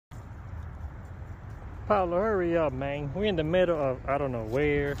Pablo, hurry up, man. We're in the middle of I don't know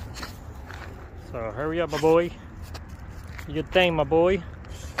where. So hurry up, my boy. Do your thing, my boy.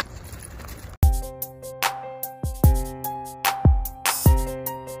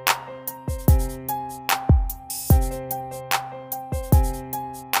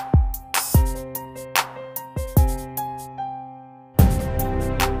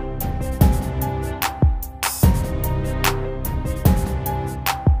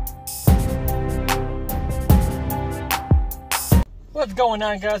 What's going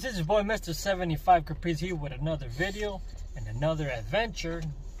on, guys? This is your boy Mr. 75 Caprice here with another video and another adventure.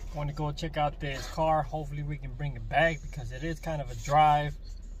 Want to go check out this car. Hopefully we can bring it back because it is kind of a drive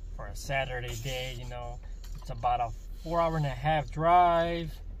for a Saturday day. You know, it's about a 4.5-hour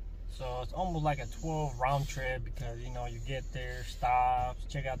drive, so it's almost like a 12 round trip because, you know, you get there, stops,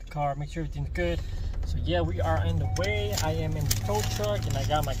 check out the car, make sure everything's good. So yeah, we are on the way. I am in the tow truck and I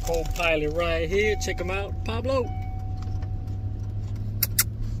got my co-pilot right here. Check him out, Pablo.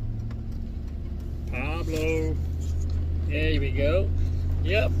 Pablo, there we go.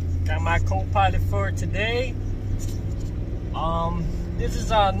 Yep, got my co-pilot for today. This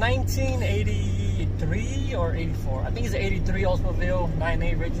is a 1983 or 84. I think it's an 83 Oldsmobile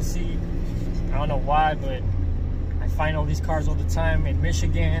 9.8 Regency. I don't know why, but I find all these cars all the time in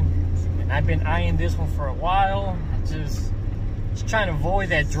Michigan, and I've been eyeing this one for a while. Just trying to avoid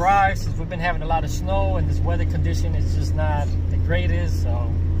that drive since we've been having a lot of snow and this weather condition is just not the greatest. So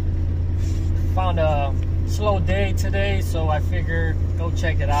found a slow day today, so I figured go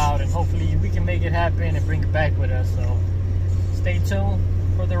check it out and hopefully we can make it happen and bring it back with us. So stay tuned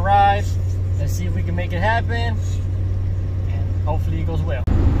for the ride. Let's see if we can make it happen and hopefully it goes well.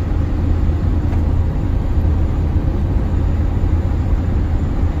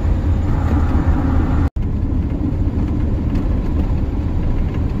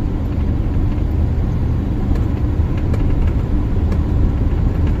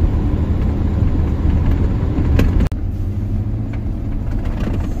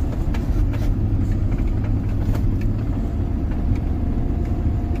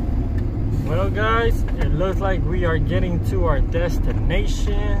 Well, guys, it looks like we are getting to our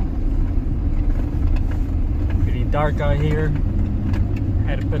destination. Pretty dark out here.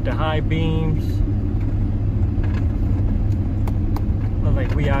 Had to put the high beams. Looks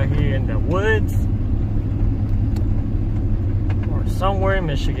like we out here in the woods or somewhere in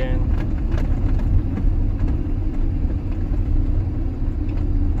Michigan.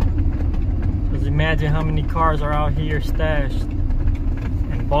 Just imagine how many cars are out here stashed.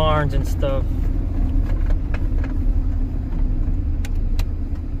 Barns and stuff.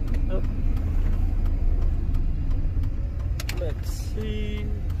 Oh. Let's see.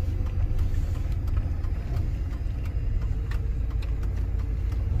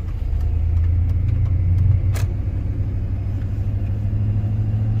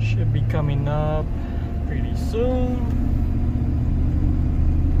 Should be coming up pretty soon.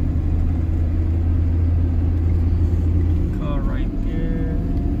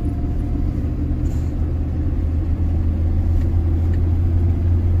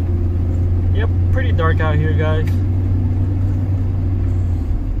 Pretty dark out here, guys.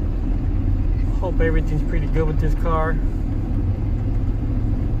 Hope everything's pretty good with this car.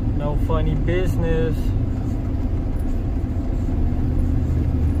 No funny business.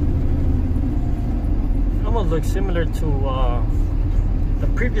 Almost looks similar to the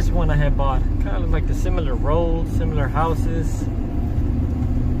previous one I had bought. Kind of like the similar roads, similar houses.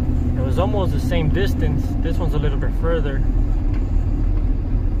 It was almost the same distance. This one's a little bit further.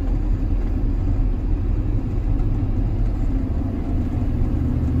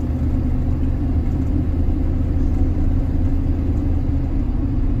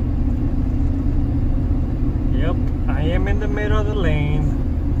 I am in the middle of the lane.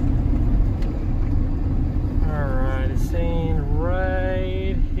 Alright, it's saying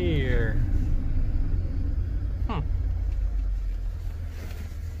right here.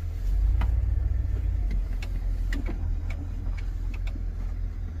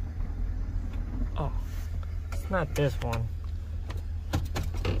 Oh, it's not this one.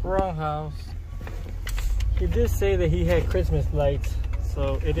 Wrong house. He did say that he had Christmas lights,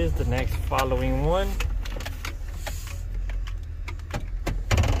 so it is the next following one.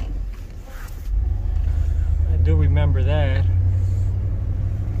 I do remember that.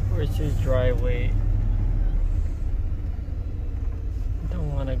 Where's his driveway?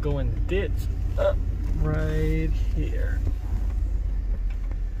 Don't want to go in the ditch. Right here.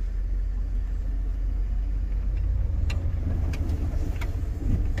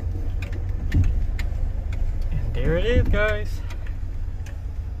 And there it is, guys.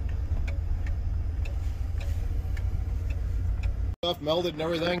 stuff melted and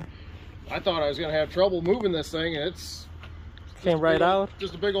everything. I thought I was gonna have trouble moving this thing, and it's came right out.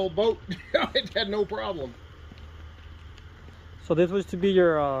 Just a big old boat. It had no problem. So this was to be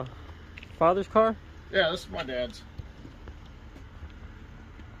your father's car? Yeah, this is my dad's.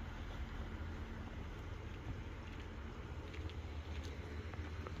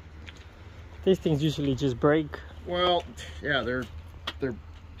 These things usually just break. Well, yeah, they're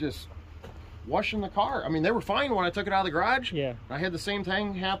just washing the car. I mean, they were fine when I took it out of the garage. Yeah. I had the same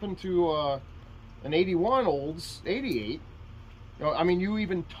thing happen to an 81 Olds 88. You know, I mean, you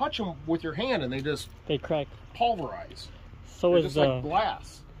even touch them with your hand and they crack, pulverize. So they're is just like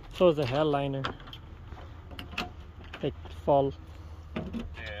glass. So is the headliner. They fall.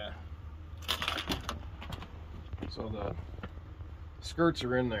 Yeah. So the skirts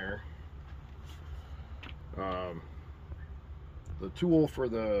are in there. The tool for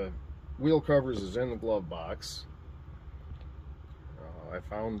the wheel covers is in the glove box. I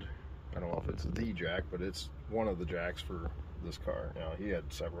found, I don't know if it's the jack, but it's one of the jacks for this car. You know, he had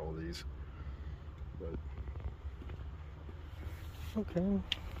several of these. But okay.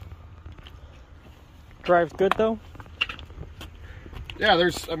 Drives good though? Yeah,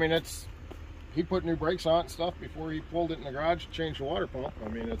 I mean, he put new brakes on it and stuff before he pulled it in the garage to change the water pump. I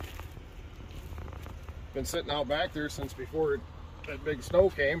mean, it's been sitting out back there since before that big snow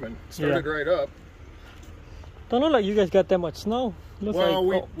came and started right up. Don't look like you guys got that much snow. Looks well,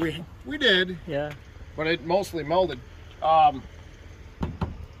 like, we did. Yeah. But it mostly melted. When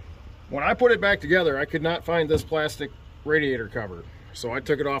I put it back together, I could not find this plastic radiator cover, so I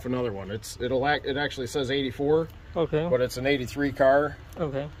took it off another one. It actually says 84. Okay. But it's an 83 car.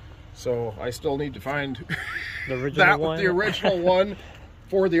 Okay. So I still need to find the original one. The original one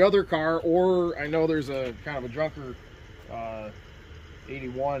for the other car, or I know there's a kind of a junker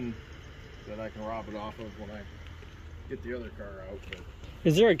 81 that I can rob it off of when I get the other car out. But,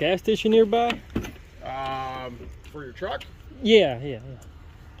 is there a gas station nearby? For your truck? Yeah.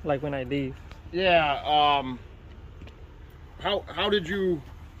 Like when I leave. Yeah. How did you?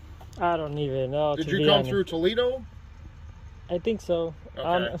 I don't even know. Did you come through Toledo? I think so.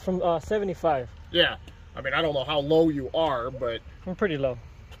 Okay. From 75. Yeah. I mean, I don't know how low you are, but I'm pretty low.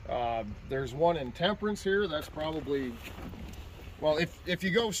 There's one in Temperance here. That's probably, well, if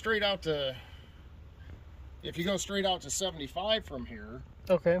you go straight out to 75 from here.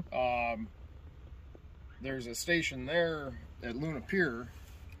 Okay. There's a station there at Luna Pier.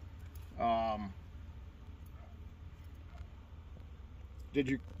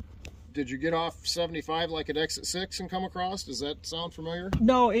 Did you get off 75 like at exit 6 and come across? Does that sound familiar?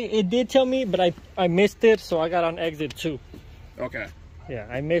 No, it did tell me, but I missed it, so I got on exit 2. Okay. Yeah,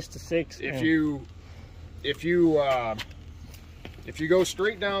 I missed the 6. If you go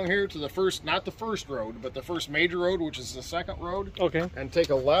straight down here to the first, not the first road, but the first major road, which is the second road, okay, and take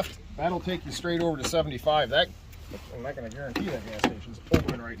a left, that'll take you straight over to 75. That, I'm not going to guarantee that gas station's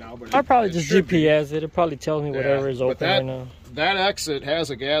open right now, but I'll probably just GPS it. It probably tells me whatever is open right now. That exit has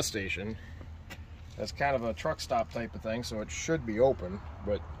a gas station. That's kind of a truck stop type of thing, so it should be open.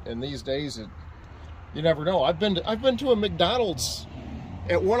 But in these days, you never know. I've been to a McDonald's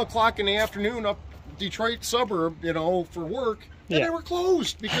at 1 o'clock in the afternoon up Detroit suburb, you know, for work, and they were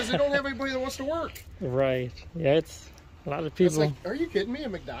closed because they don't have anybody that wants to work. Right. Yeah, it's a lot of people. It's like, are you kidding me? A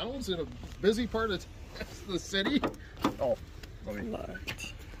McDonald's in a busy part of the city? Oh, let me.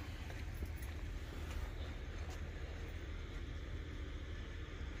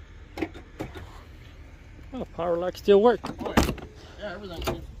 Oh, power lock still works. Oh, yeah, everything's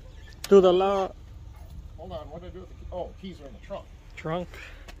good. Do the lock. Hold on, what did I do with the keys? Oh, keys are in the trunk. Trunk.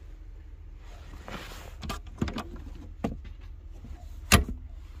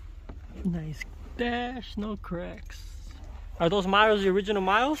 Nice dash, no cracks. Are those miles the original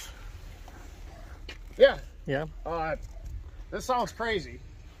miles? Yeah. Yeah. This sounds crazy,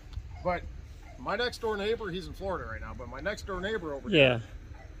 but my next door neighbor, he's in Florida right now, but my next door neighbor over here,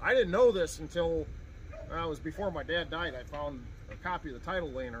 I didn't know this until it was before my dad died. I found a copy of the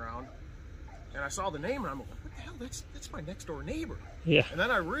title laying around, and I saw the name, and I'm like, what the hell? That's my next door neighbor. Yeah. And then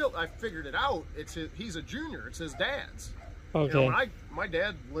I figured it out. He's a junior. It's his dad's. Okay. You know, my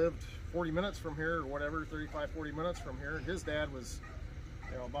dad lived 40 minutes from here, or whatever, 35, 40 minutes from here. His dad was,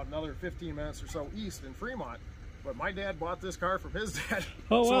 you know, about another 15 minutes or so east in Fremont. But my dad bought this car from his dad.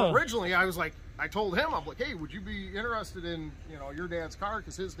 Oh, so wow. Originally, I told him, I'm like, hey, would you be interested in, you know, your dad's car?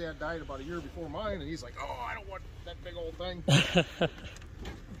 Because his dad died about a year before mine. And he's like, oh, I don't want that big old thing.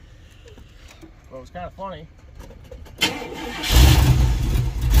 Well, it was kind of funny.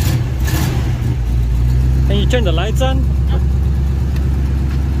 Can you turn the lights on? Yep.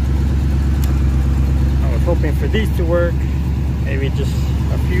 I was hoping for these to work. Maybe just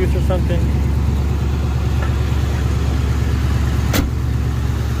a fuse or something.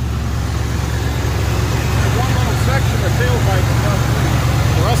 One little section of tailpipe is not good.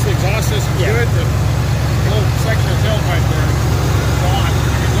 The rest of the exhaust system's good. The little section of tailpipe there is gone.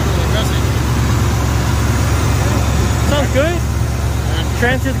 You're literally missing. Sounds good.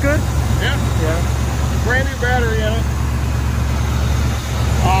 Trans is good. Yeah. Brand new battery in it.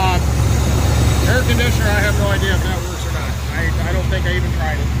 Air conditioner, I have no idea if that works or not. I don't think I even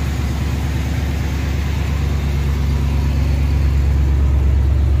tried it.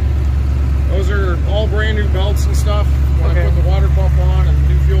 Those are all brand new belts and stuff. When I put the water pump on and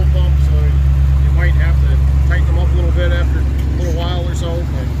new fuel pump, so you might have to tighten them up a little bit after a little while or so.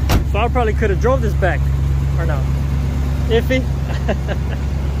 But. So I probably could have drove this back, or no? Iffy.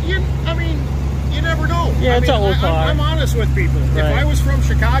 I mean, you never know. Yeah, it's an old car. I'm honest with people. Right. If I was from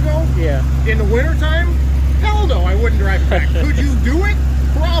Chicago, in the wintertime, hell no, I wouldn't drive it back. Could you do it?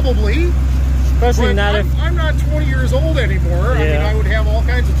 Probably. Especially not if... I'm not 20 years old anymore. I mean, I would have all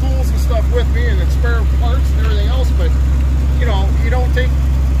kinds of tools and stuff with me and spare parts and everything else, but, you know, you don't take...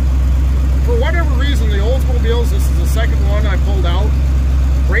 For whatever reason, the Oldsmobiles, this is the second one I pulled out,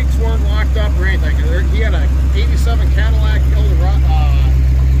 brakes weren't locked up or anything. He had a 87 Cadillac Coupe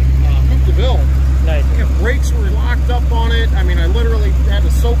de Ville. Nice. The brakes were locked up on it. I mean, I literally had to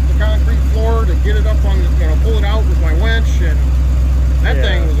soak the concrete floor to get it up on, pull it out with my winch, and that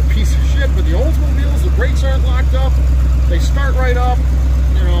thing was a piece of shit. But the Oldsmobiles, the brakes aren't locked up. They start right up,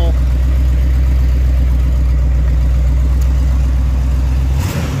 you know.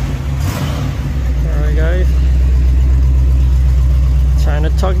 All right, guys. Trying to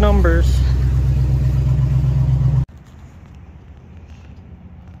talk numbers.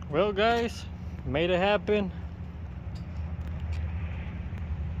 Well, guys, made it happen.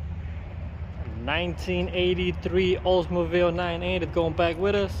 1983 Oldsmobile 9.8 is going back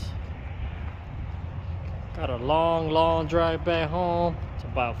with us. Got a long drive back home. It's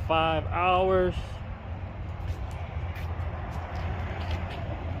about 5 hours.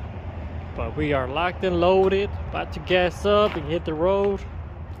 But we are locked and loaded, about to gas up and hit the road.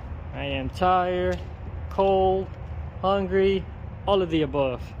 I am tired, cold, hungry, all of the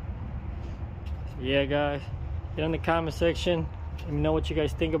above. So yeah, guys, get in the comment section. Let me know what you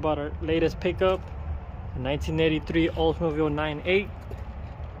guys think about our latest pickup, the 1983 Oldsmobile 9.8.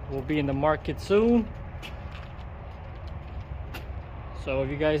 Will be in the market soon. So if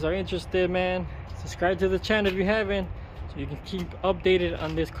you guys are interested, man, subscribe to the channel if you haven't, so you can keep updated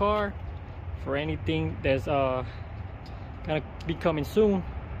on this car for anything that's gonna be coming soon.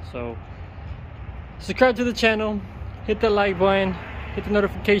 So subscribe to the channel, hit the like button, hit the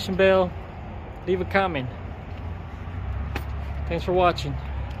notification bell, leave a comment. Thanks for watching.